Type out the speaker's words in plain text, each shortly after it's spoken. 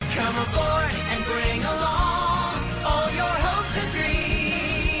Come aboard and bring along all your hopes and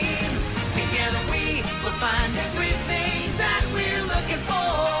dreams. Together we will find everything that we're looking for.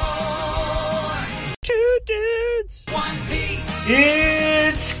 Two dudes. One Piece.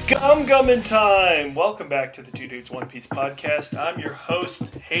 It's Gum time. Welcome back to the Two Dudes One Piece podcast. I'm your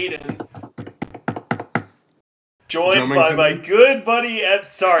host, Hayden. Joined by my good buddy Ed.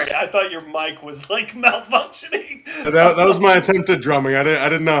 Sorry, I thought your mic was like malfunctioning. That was my attempt at drumming. I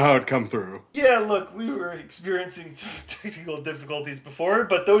didn't know how it'd come through. Yeah, look, we were experiencing some technical difficulties before,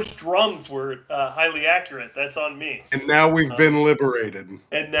 but those drums were highly accurate. That's on me. And now we've been liberated.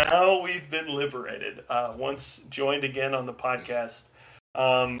 Once joined again on the podcast.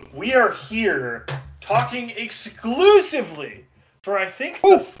 We are here talking exclusively for, I think,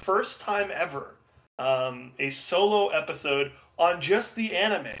 the first time ever. A solo episode on just the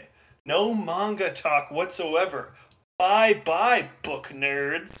anime. No manga talk whatsoever. Bye-bye, book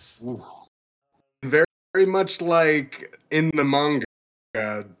nerds. Ooh. Very, very much like in the manga.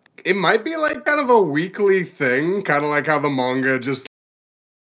 It might be like kind of a weekly thing, kind of like how the manga just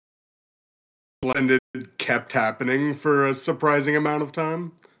blended kept happening for a surprising amount of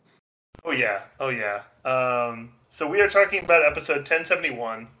time. Oh yeah. So we are talking about episode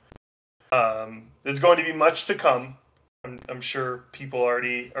 1071. There's going to be much to come. I'm sure people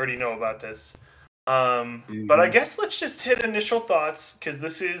already know about this. But I guess let's just hit initial thoughts, because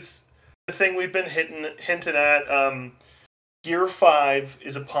this is the thing we've been hinting at. Gear 5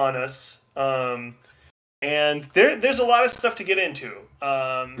 is upon us. And there's a lot of stuff to get into.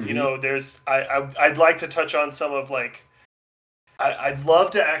 You know, I'd like to touch on some of, like, I'd love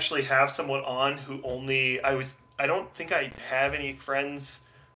to actually have someone on who I don't think I have any friends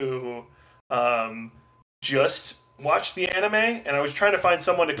who just watched the anime, and I was trying to find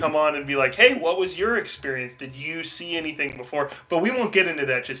someone to come on and be like, hey, what was your experience? Did you see anything before? But we won't get into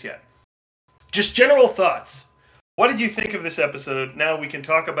that just yet. Just general thoughts. What did you think of this episode? Now we can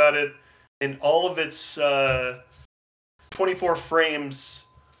talk about it in all of its 24 frames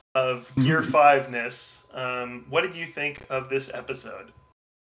of Gear 5-ness. What did you think of this episode,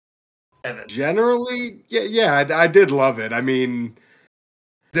 Evan? Generally, yeah, I did love it. I mean,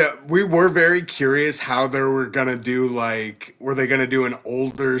 we were very curious how they were gonna do, like, were they gonna do an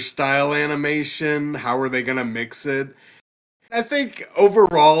older style animation? How were they gonna mix it? I think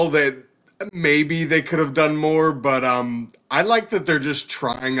overall that maybe they could have done more, but I like that they're just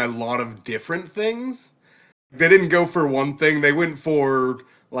trying a lot of different things. They didn't go for one thing, they went for,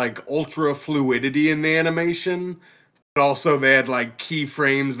 like, ultra fluidity in the animation, but also they had, like,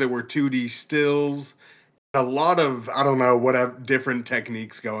 keyframes that were 2D stills. A lot of, I don't know, whatever different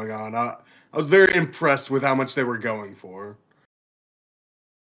techniques going on. I was very impressed with how much they were going for.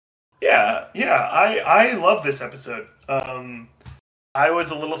 Yeah, I love this episode. I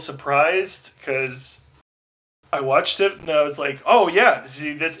was a little surprised because I watched it and I was like, oh yeah,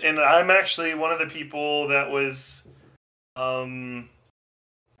 see this, and I'm actually one of the people that was a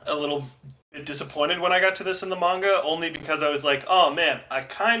little bit disappointed when I got to this in the manga, only because I was like, oh man, I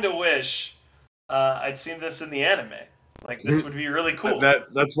kind of wish I'd seen this in the anime. Like, this would be really cool.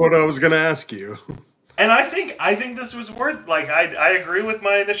 That's what I was gonna ask you. And I think this was worth, like, I agree with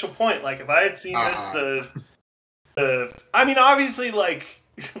my initial point. Like, if I had seen this, I mean, obviously, like,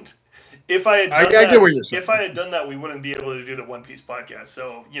 if I had done that, we wouldn't be able to do the One Piece podcast.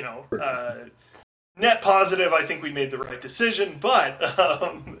 So, you know, net positive, I think we made the right decision. But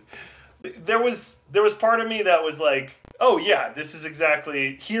there was part of me that was like, oh yeah, this is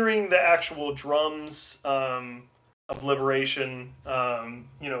exactly, hearing the actual drums of liberation,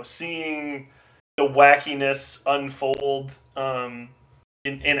 you know, seeing the wackiness unfold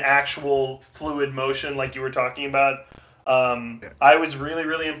in actual fluid motion, like you were talking about. I was really,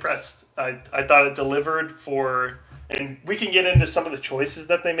 really impressed. I thought it delivered and we can get into some of the choices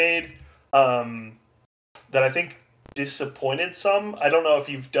that they made that I think disappointed some. I don't know if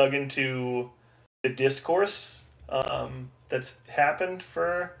you've dug into the discourse that's happened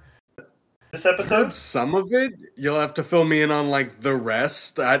for this episode. Some of it, you'll have to fill me in on, like, the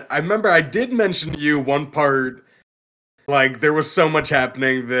rest. I remember I did mention to you one part, like, there was so much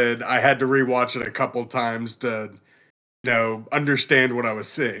happening that I had to rewatch it a couple times to, you know, understand what I was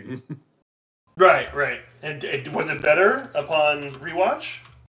seeing. Right. And was it better upon rewatch?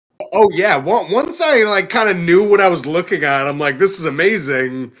 Oh yeah, once I, like, kind of knew what I was looking at, I'm like, this is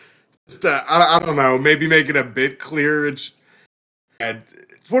amazing. Just, I don't know, maybe make it a bit clearer. It's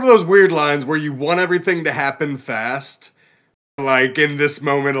one of those weird lines where you want everything to happen fast. Like, in this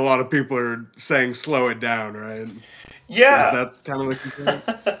moment, a lot of people are saying slow it down, right? Yeah. Is that kind of what you think?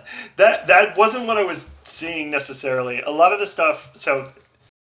 That wasn't what I was seeing necessarily. A lot of the stuff, so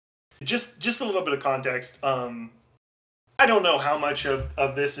just a little bit of context. I don't know how much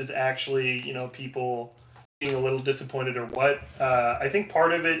of this is actually, people being a little disappointed or what. I think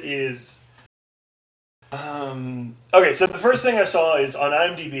part of it is... okay, so the first thing I saw is on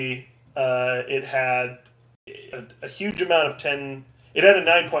IMDb, it had a huge amount of 10... It had a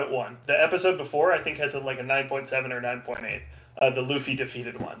 9.1. The episode before, I think, has like a 9.7 or 9.8. The Luffy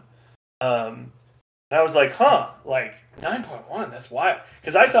defeated one. And I was like, like 9.1, that's wild.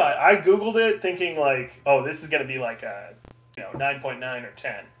 Because I Googled it thinking like, oh, this is going to be like a 9.9 or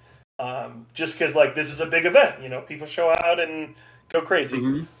 10. Just because like this is a big event. People show out and go crazy.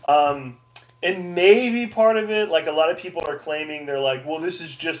 Mm-hmm. And maybe part of it, like a lot of people are claiming, they're like, well, this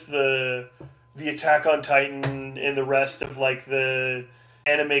is just the Attack on Titan and the rest of like the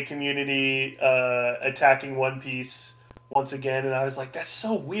anime community attacking One Piece once again. And I was like, that's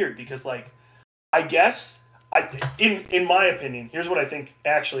so weird because like, I guess in my opinion, here's what I think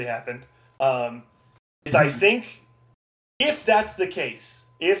actually happened. Is I think if that's the case,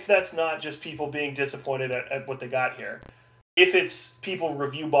 if that's not just people being disappointed at what they got here, if it's people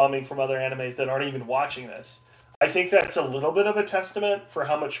review bombing from other animes that aren't even watching this, I think that's a little bit of a testament for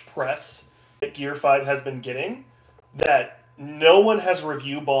how much press that Gear 5 has been getting, that no one has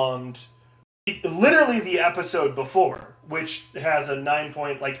review bombed literally the episode before, which has a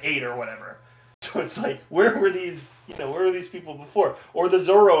 9.8 or whatever. So it's like, where were these people before? Or the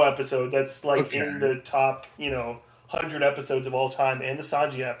Zoro episode that's like in the top, 100 episodes of all time, and the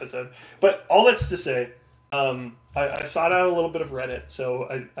Sanji episode. But all that's to say, I sought out a little bit of Reddit,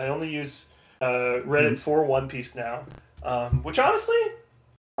 so I only use Reddit for One Piece now, which honestly,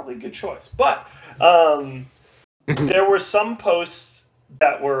 probably a good choice. But there were some posts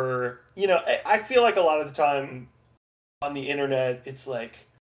that were, I feel like a lot of the time on the internet, it's like,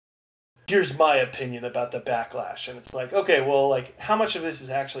 here's my opinion about the backlash. And it's like, okay, well, like, how much of this is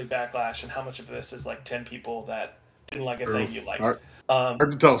actually backlash and how much of this is like 10 people that didn't like a thing you liked?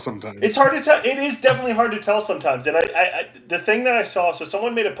 Hard to tell sometimes. It's hard to tell. It is definitely hard to tell sometimes. And I the thing that I saw, so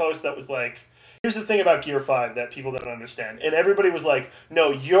someone made a post that was like, here's the thing about Gear 5 that people don't understand. And everybody was like,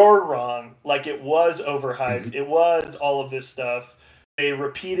 no, you're wrong. Like, it was overhyped. It was all of this stuff. They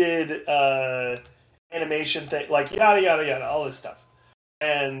repeated animation thing, like yada, yada, yada, all this stuff.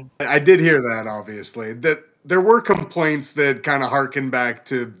 And I did hear that, obviously. That there were complaints that kind of harken back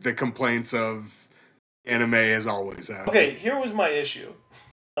to the complaints of anime has always had. Okay, here was my issue.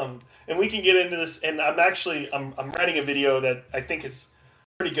 And we can get into this, and I'm writing a video that I think is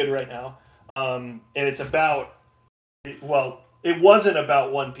pretty good right now. And it's about, well, it wasn't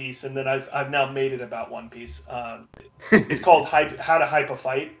about One Piece, and then I've now made it about One Piece. It's called How to Hype a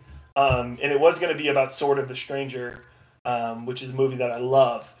Fight. And it was going to be about Sword of the Stranger, which is a movie that I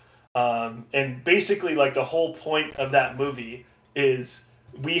love. And basically, like, the whole point of that movie is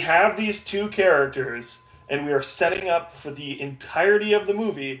we have these two characters, and we are setting up for the entirety of the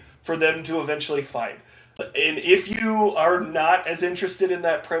movie for them to eventually fight. And if you are not as interested in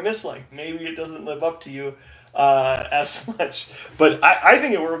that premise, like, maybe it doesn't live up to you as much. But I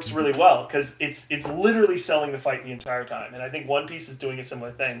think it works really well, because it's literally selling the fight the entire time. And I think One Piece is doing a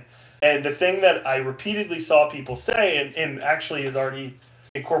similar thing. And the thing that I repeatedly saw people say, and actually is already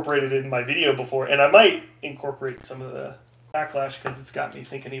incorporated in my video before, and I might incorporate some of the backlash because it's got me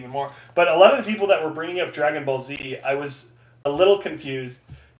thinking even more. But a lot of the people that were bringing up Dragon Ball Z, I was a little confused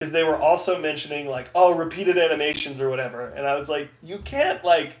because they were also mentioning like, oh, repeated animations or whatever. And I was like, you can't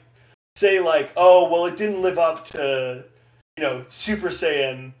like say like, oh, well, it didn't live up to, Super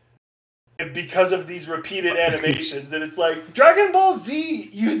Saiyan because of these repeated animations. And it's like, Dragon Ball Z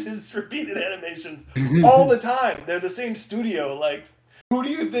uses repeated animations all the time. They're the same studio. Like, who do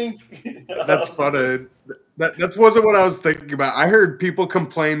you think? That's funny. That wasn't what I was thinking about. I heard people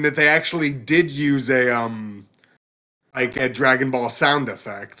complain that they actually did use a Dragon Ball sound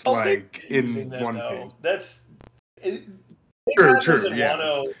effect, like in One Piece. That's true.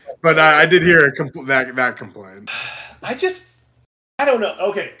 Yeah. But I did hear that complaint. I don't know.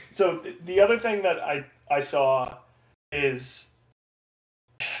 Okay, so the other thing that I saw is,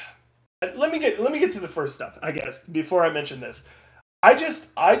 let me get to the first stuff, I guess, before I mention this. I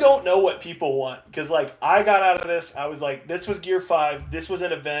don't know what people want, because like I got out of this, I was like, this was Gear 5, this was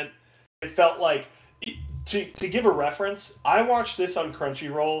an event. It felt like, to give a reference, I watched this on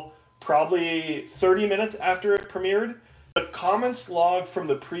Crunchyroll probably 30 minutes after it premiered. The comments log from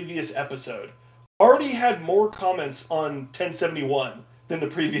the previous episode already had more comments on 1071 than the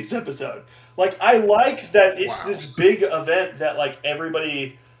previous episode. Like, I like that it's this big event that like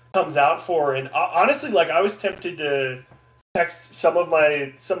everybody comes out for, and honestly, like, I was tempted to text some of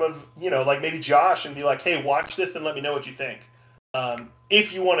like maybe Josh and be like, hey, watch this and let me know what you think.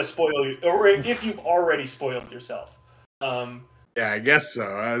 If you want to spoil, or if you've already spoiled yourself. Yeah, I guess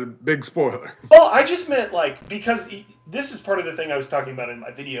so. Big spoiler. Well, I just meant like, because this is part of the thing I was talking about in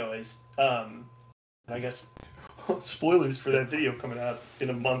my video is, I guess, spoilers for that video coming out in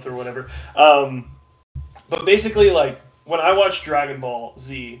a month or whatever. But basically, like, when I watched Dragon Ball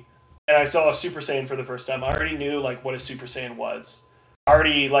Z and I saw a Super Saiyan for the first time, I already knew like what a Super Saiyan was.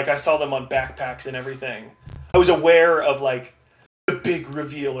 I saw them on backpacks and everything. I was aware of like the big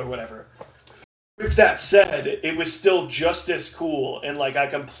reveal or whatever. With that said, it was still just as cool, and like I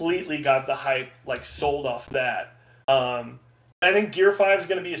completely got the hype like sold off that. I think Gear 5 is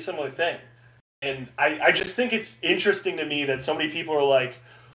going to be a similar thing, and I just think it's interesting to me that so many people are like,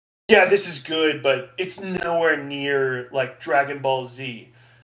 yeah, this is good, but it's nowhere near like Dragon Ball Z.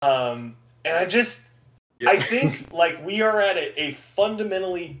 And I think like we are at a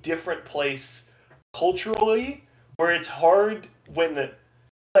fundamentally different place culturally, where it's hard when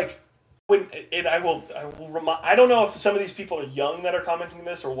I don't know if some of these people are young that are commenting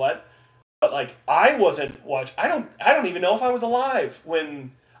this or what, but like I don't even know if I was alive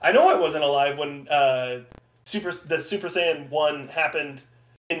when I wasn't alive when the Super Saiyan 1 happened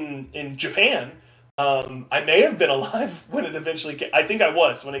in Japan. I may have been alive when it eventually came. I think I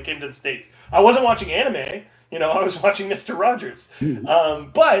was when it came to the States. I wasn't watching anime, I was watching Mr. Rogers.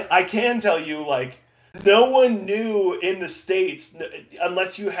 But I can tell you, like, no one knew in the States,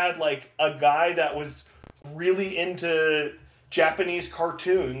 unless you had like a guy that was really into Japanese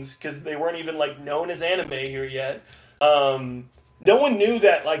cartoons, because they weren't even like known as anime here yet. No one knew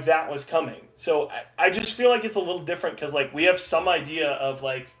that like that was coming. So I just feel like it's a little different because like we have some idea of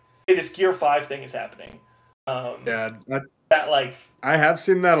like, hey, this Gear 5 thing is happening. I have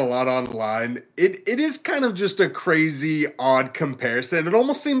seen that a lot online. It is kind of just a crazy, odd comparison. It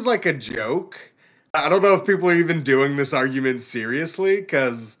almost seems like a joke. I don't know if people are even doing this argument seriously,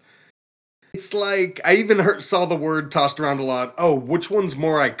 because it's like, I even saw the word tossed around a lot. Oh, which one's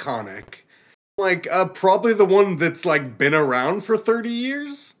more iconic? Like, probably the one that's like been around for 30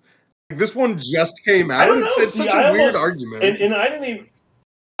 years. Like, this one just came out. I don't know. It's such a weird argument. And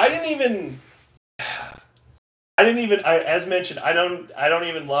as mentioned, I don't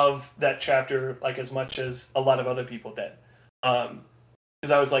even love that chapter like as much as a lot of other people did.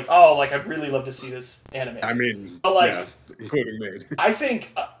 Because I was like, oh, like I'd really love to see this anime. I mean, but like, yeah, including me. I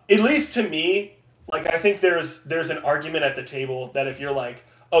think, at least to me, like I think there's an argument at the table that if you're like,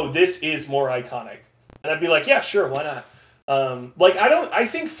 oh, this is more iconic, and I'd be like, yeah, sure, why not? I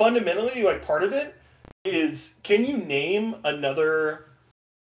think fundamentally, like part of it is, can you name another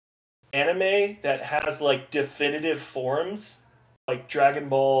anime that has like definitive forms like Dragon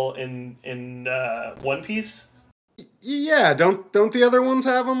Ball in One Piece? Yeah, don't the other ones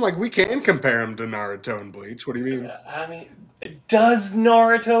have them? Like, we can compare them to Naruto and Bleach. What do you mean? I mean, does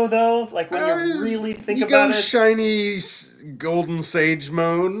Naruto though? Like when you really think about it, shiny golden sage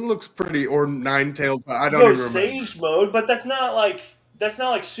mode looks pretty, or nine-tailed. I don't even remember. Sage mode, but that's not like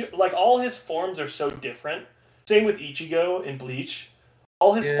all his forms are so different. Same with Ichigo in Bleach.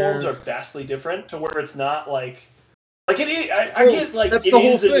 All his forms are vastly different to where it's not like it is. I get like it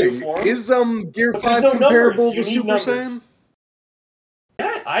is a new form. Is Gear 5 comparable to Super Saiyan?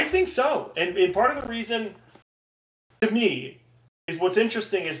 Yeah, I think so. And part of the reason, to me, is what's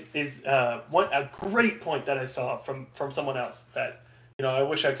interesting is a great point that I saw from someone else that I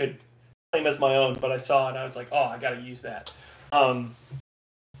wish I could claim as my own, but I saw it and I was like, oh, I got to use that.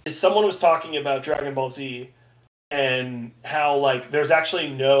 Is someone was talking about Dragon Ball Z and how like there's actually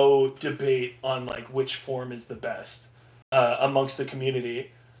no debate on like which form is the best amongst the community,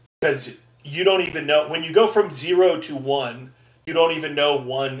 because you don't even know when you go from 0 to 1, you don't even know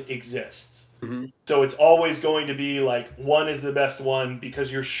 1 exists. Mm-hmm. So it's always going to be like 1 is the best one because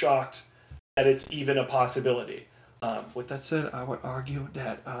you're shocked that it's even a possibility. With that said, I would argue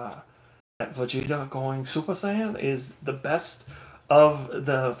that Vegeta going Super Saiyan is the best of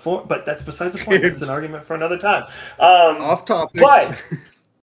the form, but that's besides the point. It's an argument for another time. Off topic.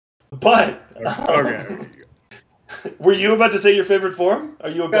 But okay. Were you about to say your favorite form? Are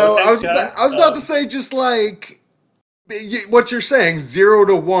you a No, I was about to say just like what you're saying, 0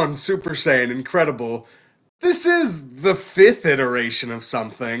 to 1 Super Saiyan, incredible. This is the 5th iteration of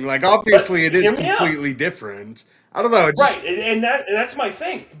something. Like, obviously it is completely different. I don't know. Right, and that's my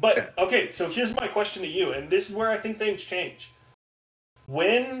thing. But, okay, so here's my question to you, and this is where I think things change.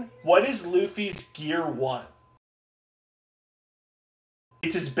 What is Luffy's Gear 1?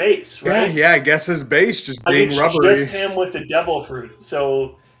 It's his base, right? Yeah, I guess his base just being rubbery. It's just him with the devil fruit.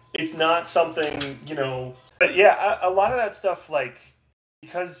 So it's not something, But yeah, a lot of that stuff, like,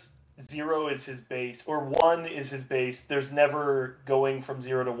 because 0 is his base or 1 is his base. There's never going from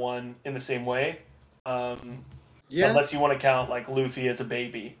 0 to 1 in the same way. Unless you want to count like Luffy as a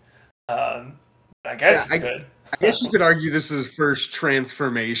baby. I guess you could. I guess you could argue this is first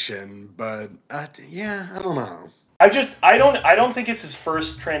transformation, but I don't know. I don't think it's his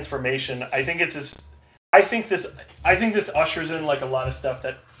first transformation. I think it's his. I think this ushers in like a lot of stuff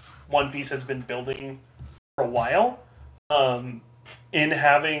that One Piece has been building for a while. In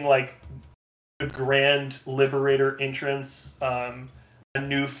having like the Grand Liberator entrance, a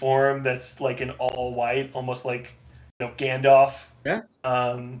new form that's like in all white, almost like Gandalf. Yeah.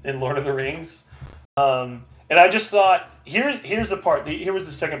 In Lord of the Rings. And I just thought here's the part. Here was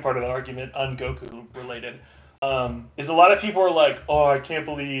the second part of the argument on Goku related. Is a lot of people are like, oh, I can't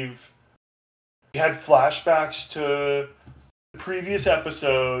believe we had flashbacks to the previous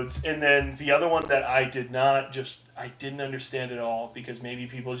episodes, and then the other one that I didn't understand at all because maybe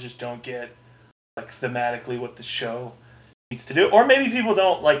people just don't get like thematically what the show needs to do, or maybe people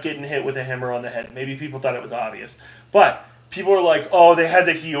don't like getting hit with a hammer on the head. Maybe people thought it was obvious, but people are like, oh, they had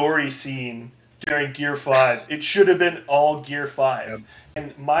the Hiyori scene during Gear 5. It should have been all Gear 5. Yep.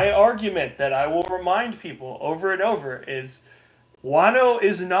 And my argument that I will remind people over and over is Wano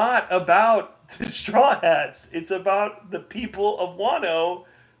is not about the Straw Hats. It's about the people of Wano,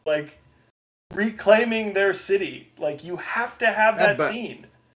 like, reclaiming their city. Like, you have to have that scene.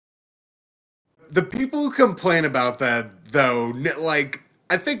 The people who complain about that, though, like,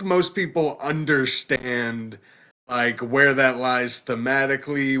 I think most people understand like where that lies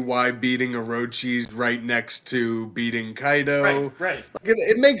thematically, why beating Orochi's right next to beating Kaido. Right. Like,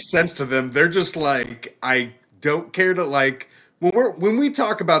 it makes sense to them. They're just like, I don't care to like when we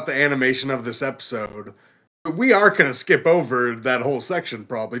talk about the animation of this episode, we are gonna skip over that whole section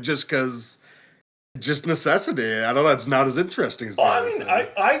probably just because just necessity. I know that's not as interesting as I mean,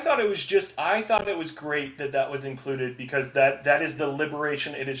 I thought it was great that was included because that is the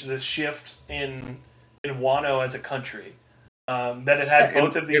liberation. It is the shift in Wano as a country. That it had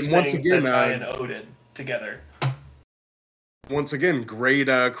both of these things that tie in Odin together. Once again, great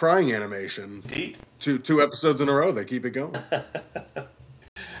crying animation. Indeed. Two episodes in a row, they keep it going.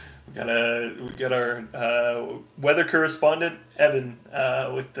 we got our weather correspondent Evan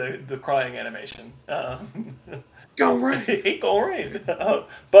with the crying animation. Go rain! It go rain.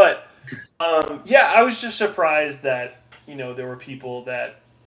 But I was just surprised that there were people that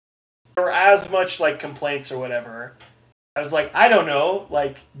there were as much like complaints or whatever. I was like, I don't know,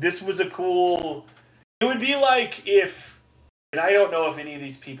 like this was a cool. It would be like if, and I don't know if any of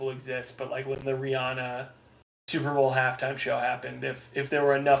these people exist, but like when the Rihanna Super Bowl halftime show happened, if there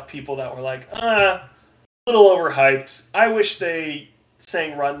were enough people that were like, a little overhyped. I wish they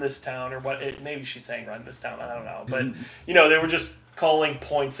sang "Run This Town" or what. Maybe she sang "Run This Town." I don't know, but they were just calling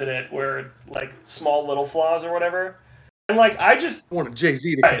points in it where like small little flaws or whatever. And like I just wanted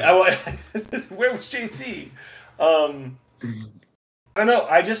Jay-Z to where was Jay-Z? I don't know.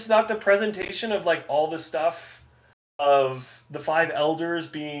 I just thought the presentation of like all the stuff of the five elders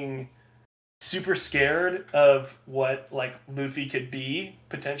being super scared of what like Luffy could be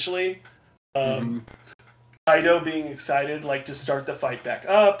potentially. Kaido being excited like to start the fight back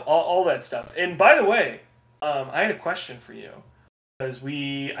up, all that stuff. And by the way, I had a question for you because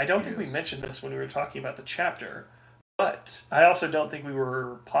I don't think we mentioned this when we were talking about the chapter, but I also don't think we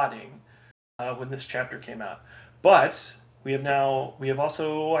were potting when this chapter came out. But we have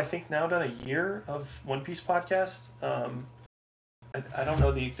also I think now done a year of One Piece podcast. I don't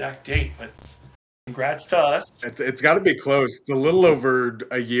know the exact date, but congrats to us. It's got to be close. It's a little over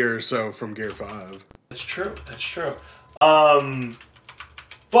a year or so from Gear 5. That's true. But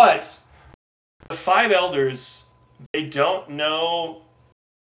the five elders, they don't know,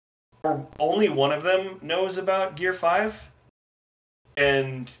 or only one of them knows about Gear 5,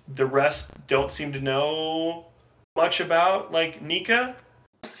 and the rest don't seem to know much about, like, Nika.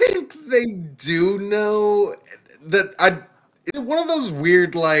 I think they do know that it's one of those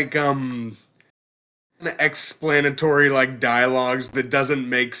weird, like, explanatory like dialogues that doesn't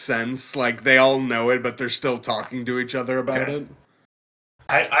make sense. Like they all know it, but they're still talking to each other about it.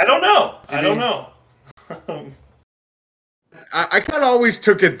 I don't know. I don't know. I kind of always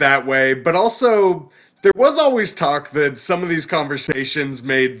took it that way, but also there was always talk that some of these conversations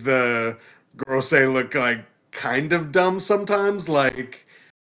made the Gorosei look like kind of dumb sometimes. Like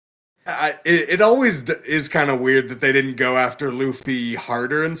it always is kind of weird that they didn't go after Luffy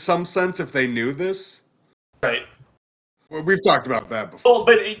harder in some sense if they knew this. Right. Well, we've talked about that before. Well,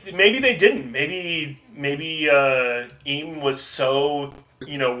 but maybe they didn't. Maybe Eam was so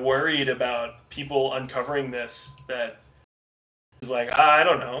worried about people uncovering this that He's like, I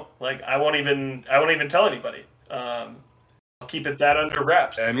don't know. Like, I won't even tell anybody. I'll keep it that under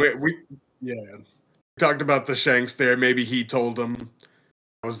wraps. And we talked about the Shanks there. Maybe he told him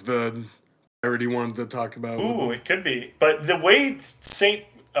that was the parody he wanted to talk about. Ooh, it could be. But the way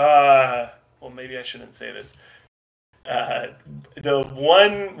well, maybe I shouldn't say this. The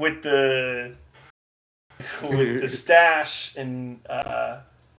one with the stash and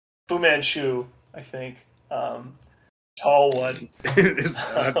Fu Manchu, I think. Tall one.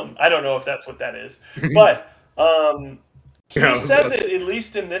 I don't know if that's what that is. But he says it, at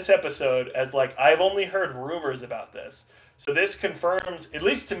least in this episode, as like, I've only heard rumors about this. So this confirms, at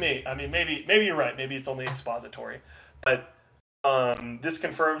least to me, I mean, maybe you're right. Maybe it's only expository. But this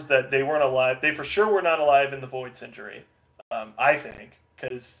confirms that they weren't alive. They for sure were not alive in the Void Century, I think.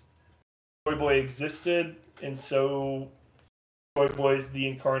 Because Joy Boy existed, and so Joy Boy's the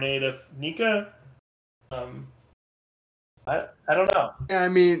incarnate of Nika. I don't know. Yeah, I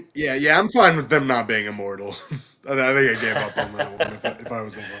mean, yeah, I'm fine with them not being immortal. I think I gave up on that one if I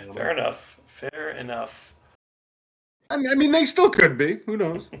was immortal. Fair enough. I mean, they still could be. Who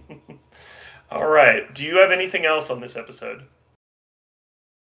knows? All right. Do you have anything else on this episode?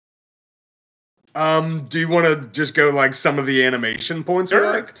 Do you want to just go like some of the animation points you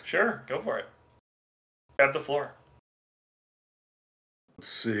liked? Sure. Go for it. Have the floor. Let's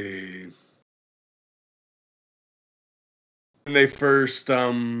see. When they first, I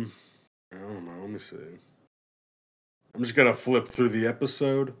don't know. Let me see. I'm just gonna flip through the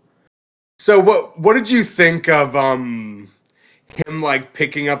episode. So, what did you think of him like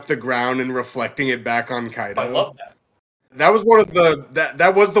picking up the ground and reflecting it back on Kaido? I love that. That was one of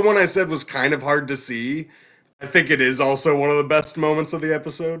that was the one I said was kind of hard to see. I think it is also one of the best moments of the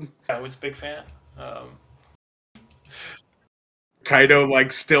episode. I was a big fan. Kaido,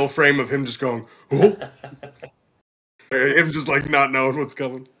 like, still frame of him just going, oh. Him just, like, not knowing what's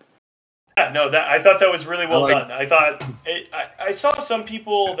coming. Yeah, no, I thought that was really well done. I thought, I saw some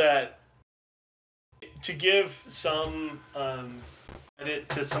people that, to give some credit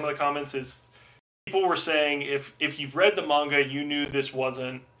to some of the comments, is people were saying if you've read the manga, you knew this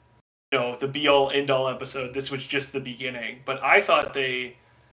wasn't, the be-all, end-all episode. This was just the beginning. But I thought they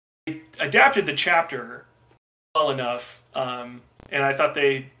adapted the chapter well enough, and I thought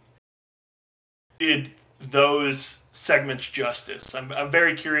they did those segments justice. I'm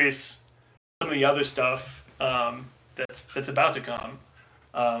very curious some of the other stuff that's about to come,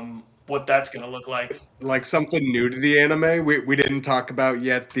 what that's going to look like. Like something new to the anime we didn't talk about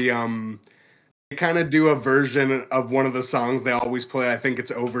yet. They kind of do a version of one of the songs they always play. I think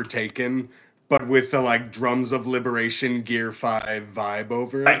it's Overtaken, but with the like Drums of Liberation Gear 5 vibe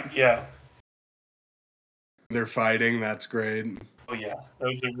over it. Right, yeah. They're fighting. That's great. Oh yeah, that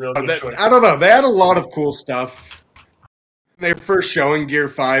was a real good choice. I don't know. They had a lot of cool stuff. When they first showing Gear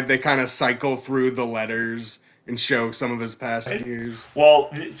 5, they kind of cycle through the letters and show some of his past gears. Well,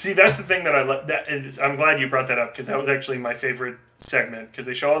 see, that's the thing that I'm glad you brought that up, because that was actually my favorite segment, because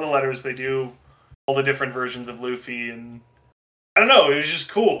they show all the letters, they do all the different versions of Luffy, and I don't know, it was just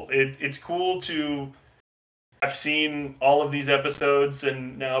cool. It's cool to have seen all of these episodes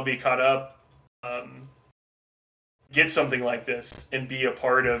and now be caught up, get something like this and be a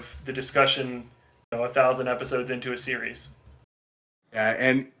part of the discussion, 1,000 episodes into a series. Yeah,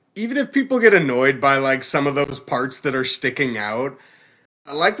 and even if people get annoyed by like some of those parts that are sticking out,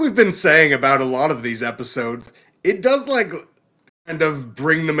 like we've been saying about a lot of these episodes, it does like kind of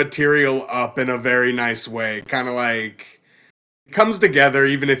bring the material up in a very nice way. Kind of like it comes together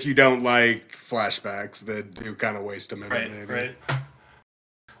even if you don't like flashbacks that do kind of waste a minute. Right.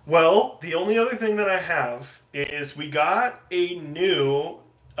 Well, the only other thing that I have is we got a new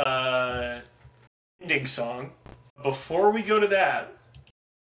ending song. Before we go to that,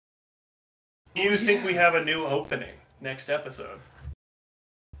 do you think we have a new opening next episode?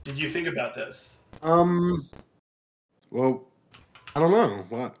 Did you think about this? Well, I don't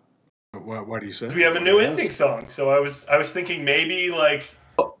know. What do you say? We have a new ending song, so I was thinking maybe like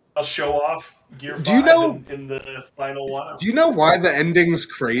I'll show off Gear 5 in the final one. Do you know why the ending's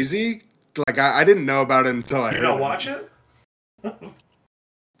crazy? Like I didn't know about it until I heard it. You don't watch it?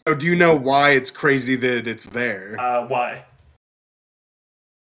 Oh, do you know why it's crazy that it's there? Why?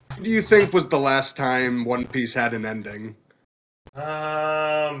 What do you think was the last time One Piece had an ending?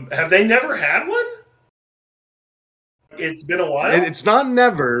 Have they never had one? It's been a while? It's not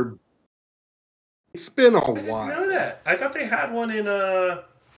never. It's been a while. I didn't know that. I thought they had one in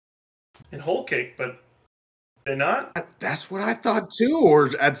Whole Cake, but they're not? That's what I thought too,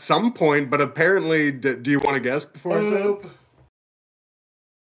 or at some point, but apparently, do you want to guess before I say it?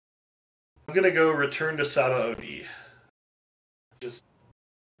 I'm going to go Return to Sabaody. Just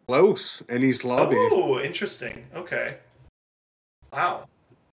close in East Lobby. Oh, interesting. Okay. Wow.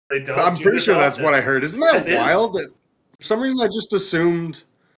 They don't. I'm pretty sure that's what I heard. Isn't that wild? For some reason, I just assumed.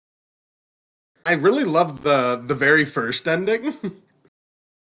 I really love the very first ending.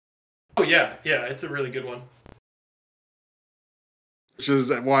 Oh yeah, it's a really good one. Which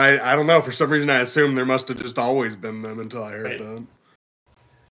is why I don't know. For some reason, I assumed there must have just always been them until I heard that.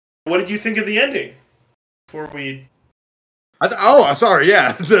 What did you think of the ending? Before we. Sorry.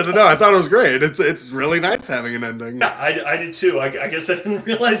 Yeah, no, I thought it was great. It's really nice having an ending. Yeah, I did too. I guess I didn't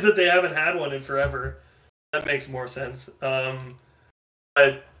realize that they haven't had one in forever. That makes more sense.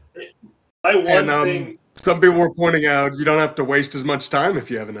 But thing. Some people were pointing out you don't have to waste as much time if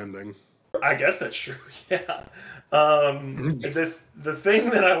you have an ending. I guess that's true. Yeah. The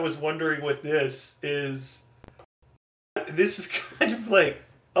thing that I was wondering with this is kind of like,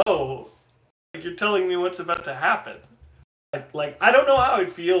 you're telling me what's about to happen. I don't know how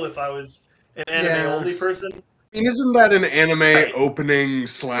I'd feel if I was an anime-only person. I mean, isn't that an anime opening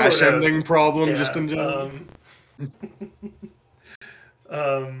 / ending problem, just in general?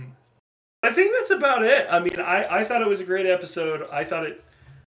 I think that's about it. I mean, I thought it was a great episode. I thought it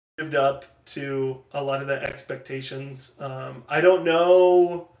lived up to a lot of the expectations. I don't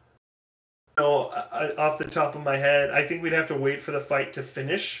know, off the top of my head. I think we'd have to wait for the fight to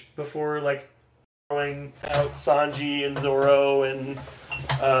finish before, throwing out Sanji and Zoro and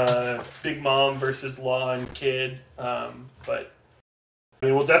Big Mom versus Law and Kid. But I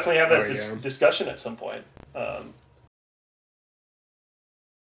mean, we'll definitely have that discussion at some point.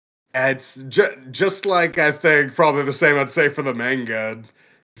 It's just like I think probably the same I'd say for the manga.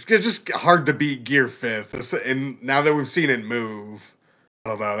 It's just hard to beat Gear 5th, and now that we've seen it move, I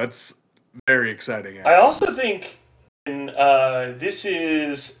don't know. That's very exciting. I also think this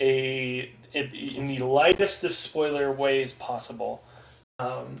is in the lightest of spoiler ways possible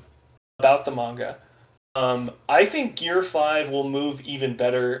about the manga. I think Gear 5 will move even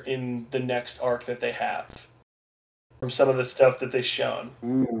better in the next arc that they have from some of the stuff that they've shown.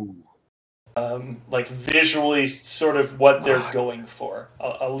 Ooh. Visually, sort of what they're going for.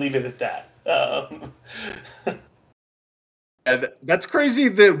 I'll leave it at that. That's crazy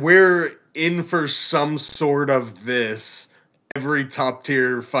that we're in for some sort of this every top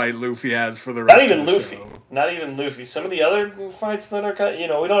tier fight Luffy has for the rest of the show. Not even Luffy. Some of the other fights that are,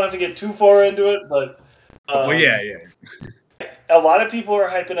 we don't have to get too far into it, but yeah. A lot of people are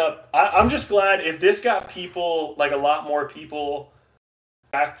hyping up. I'm just glad if this got people, a lot more people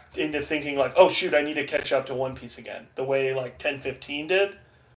back into thinking oh shoot, I need to catch up to One Piece again, the way 10-15 did.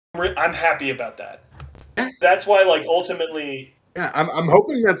 I'm happy about that. That's why ultimately. Yeah, I'm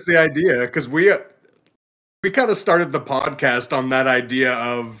hoping that's the idea, because we kind of started the podcast on that idea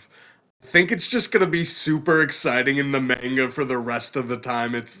of I think it's just going to be super exciting in the manga for the rest of the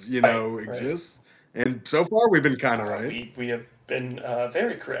time it's exists. Right. And so far we've been kind of right. We have been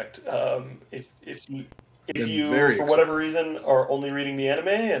very correct. If you for whatever reason are only reading the anime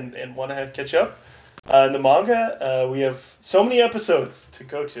and want to catch up in the manga, we have so many episodes to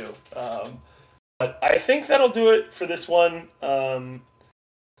go to. But I think that'll do it for this one. Who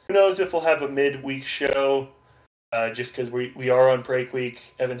knows if we'll have a midweek show, just because we are on break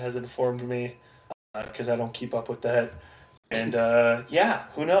week. Evan has informed me, because I don't keep up with that. And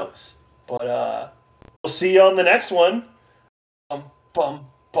who knows? But we'll see you on the next one. Bum, bum,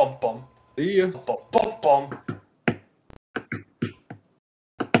 bum, bum. See ya. Bum, bum, bum.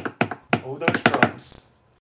 Oh, those drums.